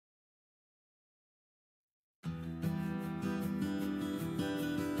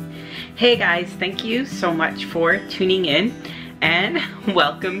Hey guys, thank you so much for tuning in and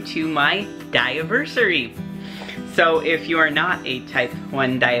welcome to my Diaversary. So if you are not a type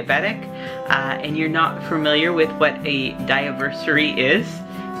 1 diabetic and you're not familiar with what a Diaversary is,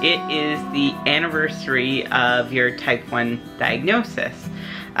 it is the anniversary of your type 1 diagnosis.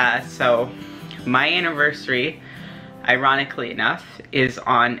 So my anniversary, ironically enough, is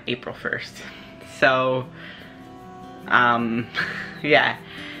on April 1st. So, yeah.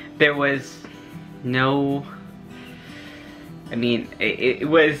 There was no, it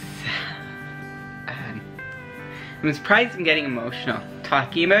was I'm surprised I'm getting emotional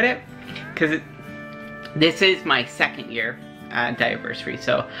talking about it, because this is my second year Diaversary,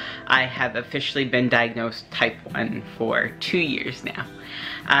 so I have officially been diagnosed type 1 for 2 years now,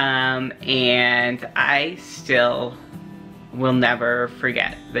 and I still will never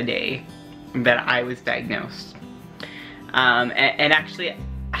forget the day that I was diagnosed, and actually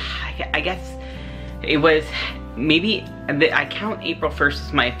I guess it was maybe, I count April 1st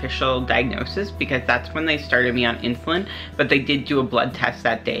as my official diagnosis because that's when they started me on insulin, but they did do a blood test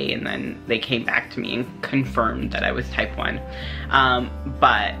that day and then they came back to me and confirmed that I was type 1.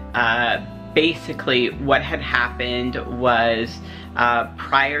 Basically what had happened was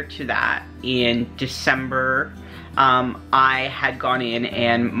prior to that, in December, I had gone in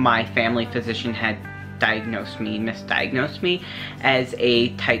and my family physician had misdiagnosed me as a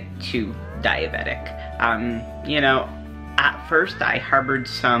type 2 diabetic. You know, at first I harbored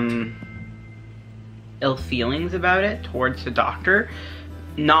some ill feelings about it towards the doctor,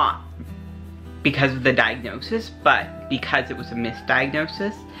 not because of the diagnosis, but because it was a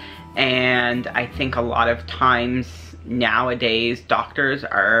misdiagnosis. And I think a lot of times nowadays doctors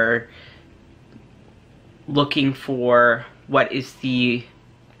are looking for what is the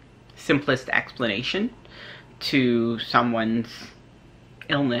simplest explanation to someone's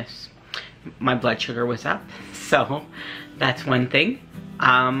illness. My blood sugar was up, so that's one thing.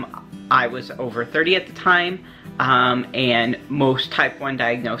 I was over 30 at the time, and most type 1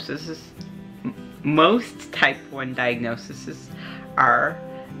 diagnoses are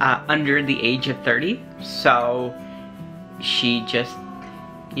under the age of 30, so she just,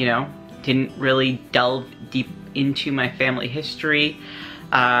 you know, didn't really delve deep into my family history.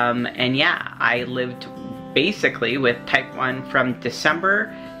 And yeah, I lived basically with type 1 from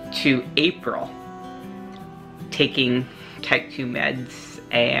December to April, taking type 2 meds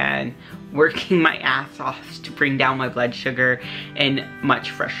and working my ass off to bring down my blood sugar and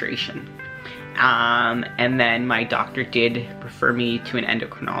much frustration. And then my doctor did refer me to an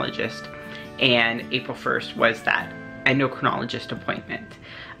endocrinologist, and April 1st was that endocrinologist appointment.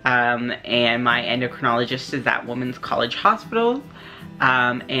 And my endocrinologist is at Women's College Hospital.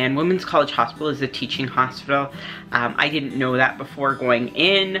 And Women's College Hospital is a teaching hospital. I didn't know that before going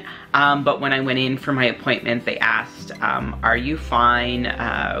in, but when I went in for my appointment, they asked, are you fine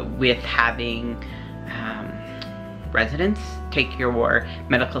with having residents take your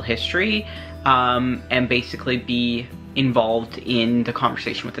medical history and basically be involved in the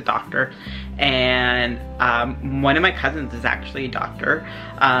conversation with the doctor? And one of my cousins is actually a doctor,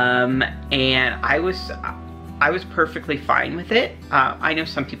 and I was perfectly fine with it. I know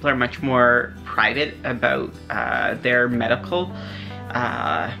some people are much more private about their medical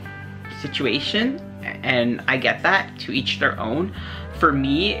situation, and I get that, to each their own. For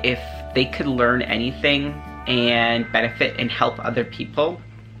me, if they could learn anything and benefit and help other people,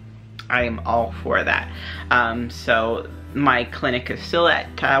 I am all for that. So my clinic is still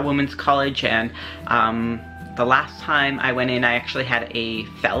at Women's College, and the last time I went in, I actually had a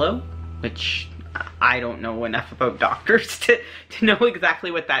fellow, which I don't know enough about doctors to know exactly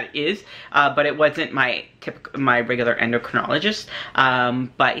what that is, but it wasn't my regular endocrinologist.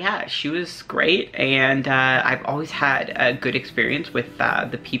 But yeah, she was great, and I've always had a good experience with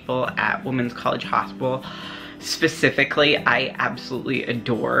the people at Women's College Hospital. Specifically, I absolutely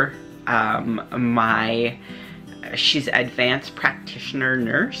adore she's advanced practitioner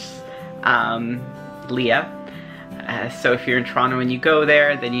nurse, Leah. So if you're in Toronto and you go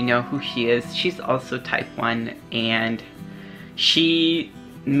there, then you know who she is. She's also type 1, and she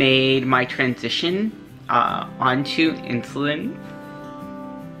made my transition onto insulin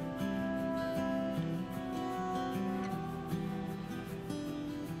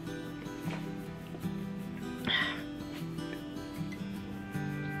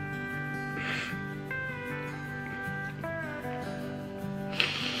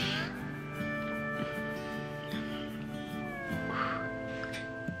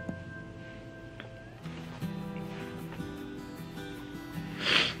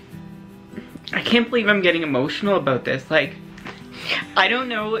I can't believe I'm getting emotional about this. Like, I don't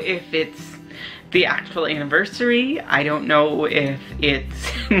know if it's the actual anniversary. I don't know if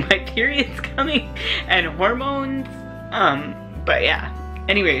it's my period's coming and hormones. But yeah,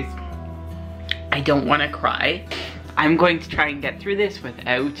 anyways, I don't want to cry. I'm going to try and get through this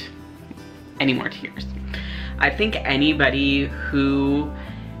without any more tears. I think anybody who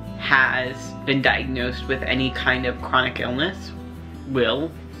has been diagnosed with any kind of chronic illness will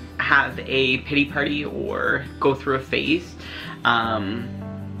have a pity party or go through a phase of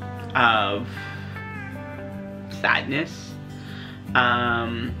sadness.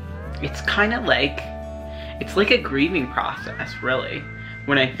 It's kind of like, it's like a grieving process, really,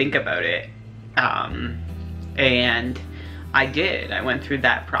 when I think about it. And I went through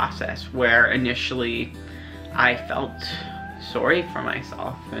that process where initially I felt sorry for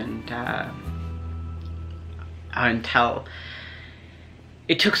myself, and until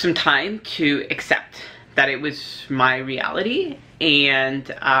it took some time to accept that it was my reality. And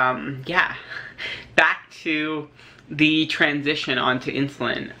yeah, back to the transition onto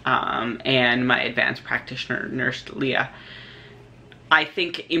insulin and my advanced practitioner nurse Leah. I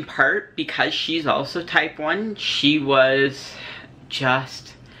think in part because she's also type 1, she was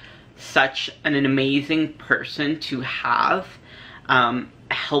just such an amazing person to have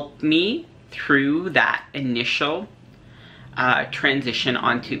help me through that initial transition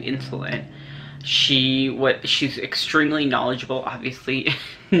onto insulin. She's extremely knowledgeable, obviously.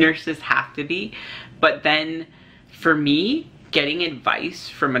 Nurses have to be. But then for me, getting advice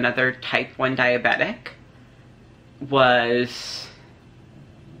from another type 1 diabetic was,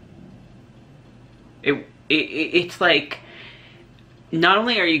 it's like, not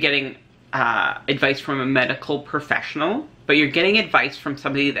only are you getting advice from a medical professional, but you're getting advice from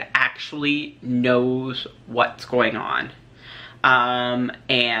somebody that actually knows what's going on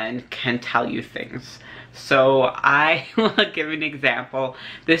and can tell you things. So I will give an example.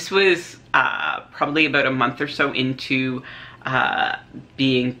 This was probably about a month or so into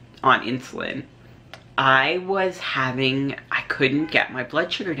being on insulin. I couldn't get my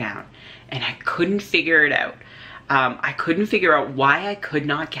blood sugar down, and I couldn't figure it out. I couldn't figure out why I could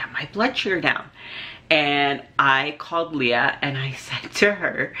not get my blood sugar down. And I called Leah and I said to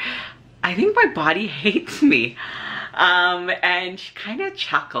her, I think my body hates me. And she kind of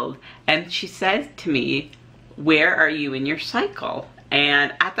chuckled, and she said to me, where are you in your cycle?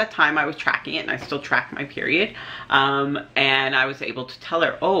 And at that time I was tracking it, and I still track my period. And I was able to tell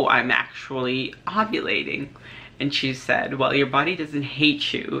her, oh, I'm actually ovulating. And she said, well, your body doesn't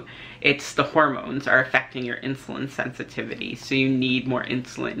hate you. It's the hormones are affecting your insulin sensitivity. So you need more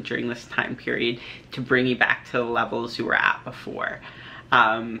insulin during this time period to bring you back to the levels you were at before.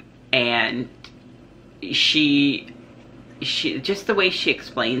 And she just the way she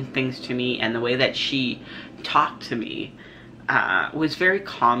explained things to me and the way that she talked to me was very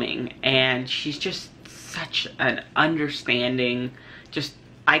calming. And she's just such an understanding,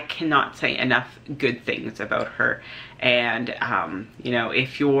 I cannot say enough good things about her. And you know,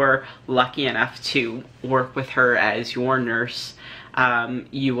 if you're lucky enough to work with her as your nurse,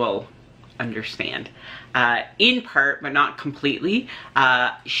 you will understand. In part, but not completely.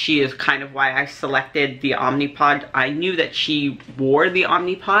 She is kind of why I selected the Omnipod. I knew that she wore the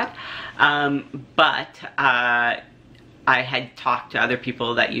Omnipod, but I had talked to other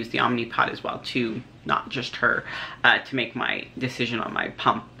people that use the Omnipod as well too, not just her, to make my decision on my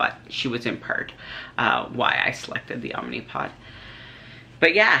pump, but she was in part why I selected the Omnipod.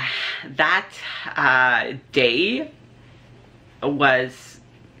 But yeah, that day was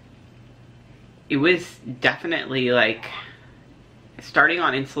definitely like, starting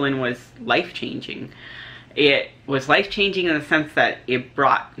on insulin was life-changing. It was life-changing in the sense that it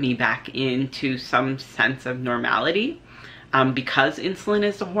brought me back into some sense of normality, because insulin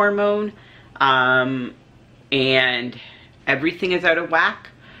is a hormone, and everything is out of whack.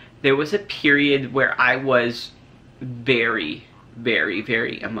 There was a period where I was very, very,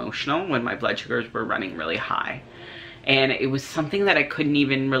 very emotional when my blood sugars were running really high. And it was something that I couldn't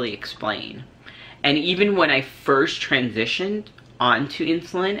even really explain. And even when I first transitioned onto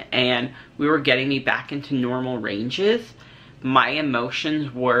insulin and we were getting me back into normal ranges, my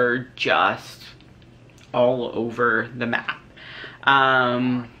emotions were just all over the map.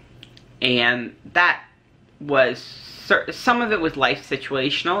 And that was, some of it was life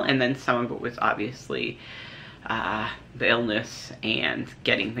situational, and then some of it was obviously the illness and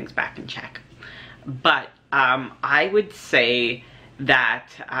getting things back in check. But I would say that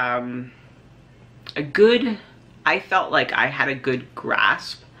I felt like I had a good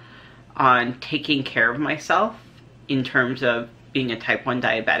grasp on taking care of myself in terms of being a type 1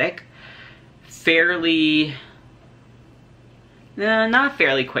 diabetic fairly Not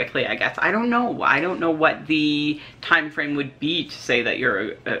fairly quickly, I guess. I don't know. I don't know what the time frame would be to say that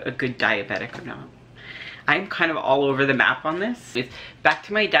you're a good diabetic or not. I'm kind of all over the map on this. Back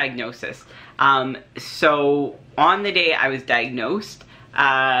to my diagnosis. So on the day I was diagnosed,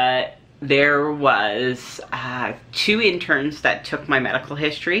 there was 2 interns that took my medical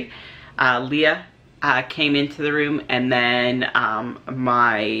history. Leah came into the room, and then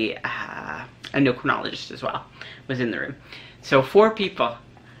my endocrinologist as well was in the room. So 4 people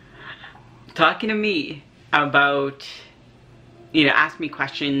talking to me about, you know, asking me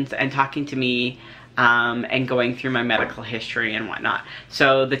questions and talking to me and going through my medical history and whatnot.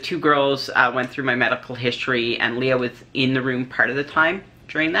 So the 2 girls went through my medical history, and Leah was in the room part of the time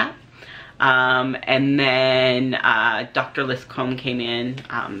during that. And then Dr. Liscombe came in,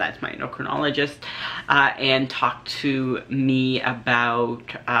 that's my endocrinologist, and talked to me about,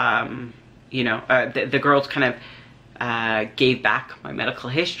 you know, the girls kind of gave back my medical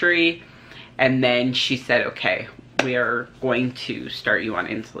history, and then she said, okay, we are going to start you on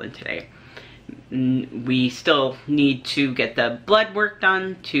insulin today. We still need to get the blood work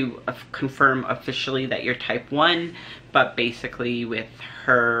done to confirm officially that you're type 1, but basically with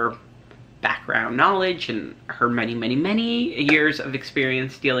her background knowledge and her many years of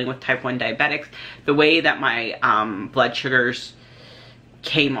experience dealing with type 1 diabetics, the way that my blood sugars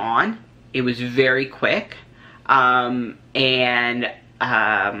came on, it was very quick, and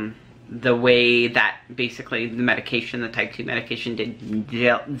the way that basically the medication, the type 2 medication, did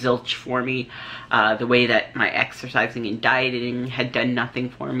zilch for me, the way that my exercising and dieting had done nothing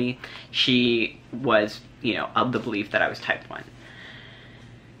for me, she was, you know, of the belief that I was type 1.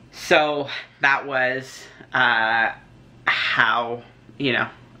 So that was how, you know,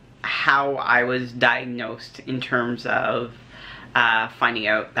 how I was diagnosed in terms of finding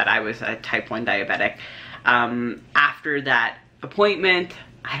out that I was a type 1 diabetic. After that appointment,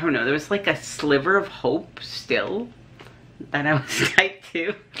 I don't know, there was like a sliver of hope still that I was type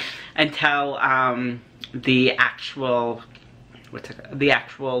 2 until the actual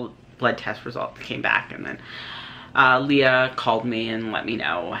blood test results came back, and then Leah called me and let me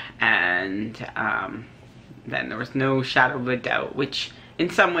know, and then there was no shadow of a doubt, which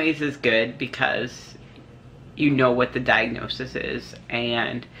in some ways is good because you know what the diagnosis is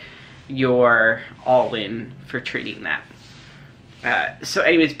and you're all in for treating that. So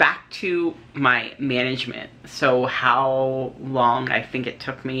anyways, back to my management. So how long I think it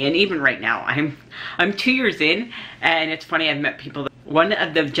took me, and even right now, I'm 2 years in, and it's funny, I've met people. One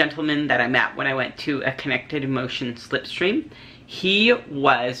of the gentlemen that I met when I went to a connected emotion slipstream, he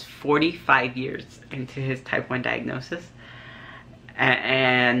was 45 years into his type 1 diagnosis,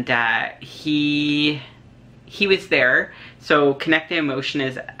 and he was there. So connected emotion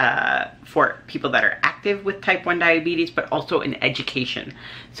is for people that are active with type 1 diabetes, but also in education.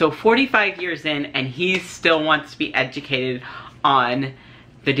 So 45 years in, and he still wants to be educated on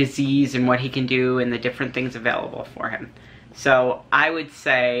the disease and what he can do and the different things available for him. So I would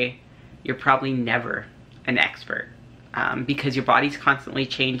say you're probably never an expert because your body's constantly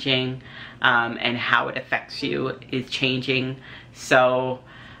changing, and how it affects you is changing. So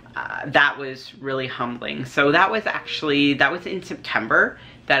that was really humbling. So that was in September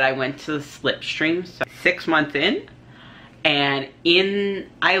that I went to the slipstream, so 6 months in, and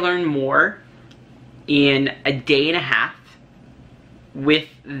I learned more in a day and a half with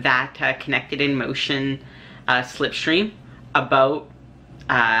that connected in motion slipstream about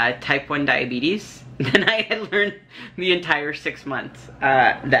type 1 diabetes than I had learned the entire 6 months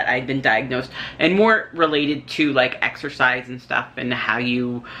that I'd been diagnosed, and more related to like exercise and stuff, and how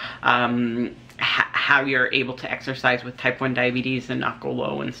you how you're able to exercise with type 1 diabetes and not go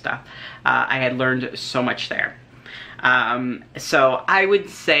low and stuff. I had learned so much there. So I would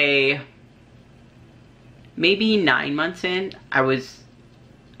say maybe 9 months in, I was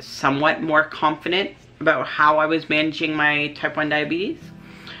somewhat more confident about how I was managing my type 1 diabetes.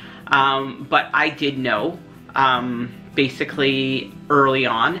 But I did know, basically early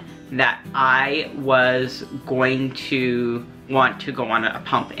on, that I was going to want to go on a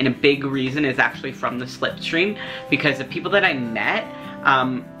pump. And a big reason is actually from the slipstream, because the people that I met,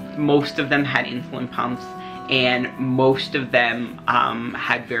 most of them had insulin pumps, and most of them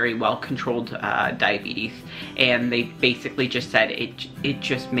had very well controlled diabetes. And they basically just said it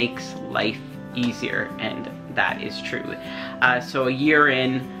just makes life easier, and that is true. So a year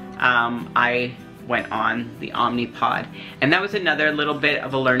in, I went on the Omnipod, and that was another little bit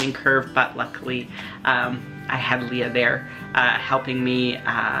of a learning curve, but luckily I had Leah there helping me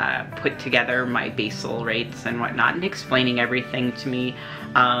put together my basal rates and whatnot, and explaining everything to me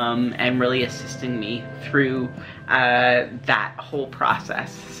and really assisting me through that whole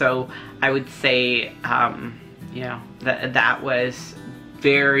process. So I would say, you know, that was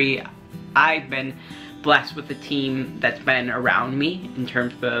very, I've been blessed with the team that's been around me in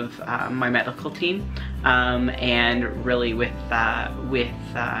terms of my medical team, and really with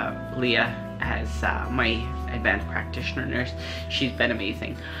Leah as my advanced practitioner nurse. She's been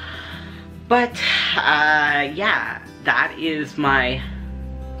amazing. But yeah, that is my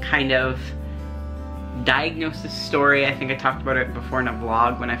kind of diagnosis story. I think I talked about it before in a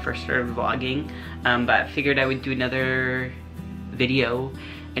vlog when I first started vlogging, but figured I would do another video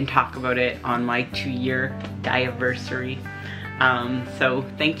and talk about it on my 2-year Diaversary. So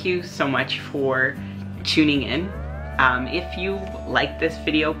thank you so much for tuning in. If you like this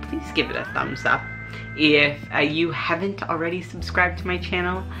video, please give it a thumbs up. If you haven't already subscribed to my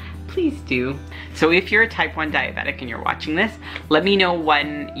channel, please do. So if you're a type 1 diabetic and you're watching this, let me know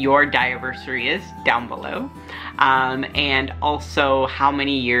when your Diaversary is down below, and also how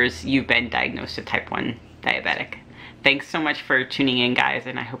many years you've been diagnosed a type 1 diabetic. Thanks so much for tuning in, guys,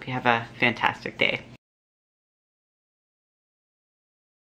 and I hope you have a fantastic day.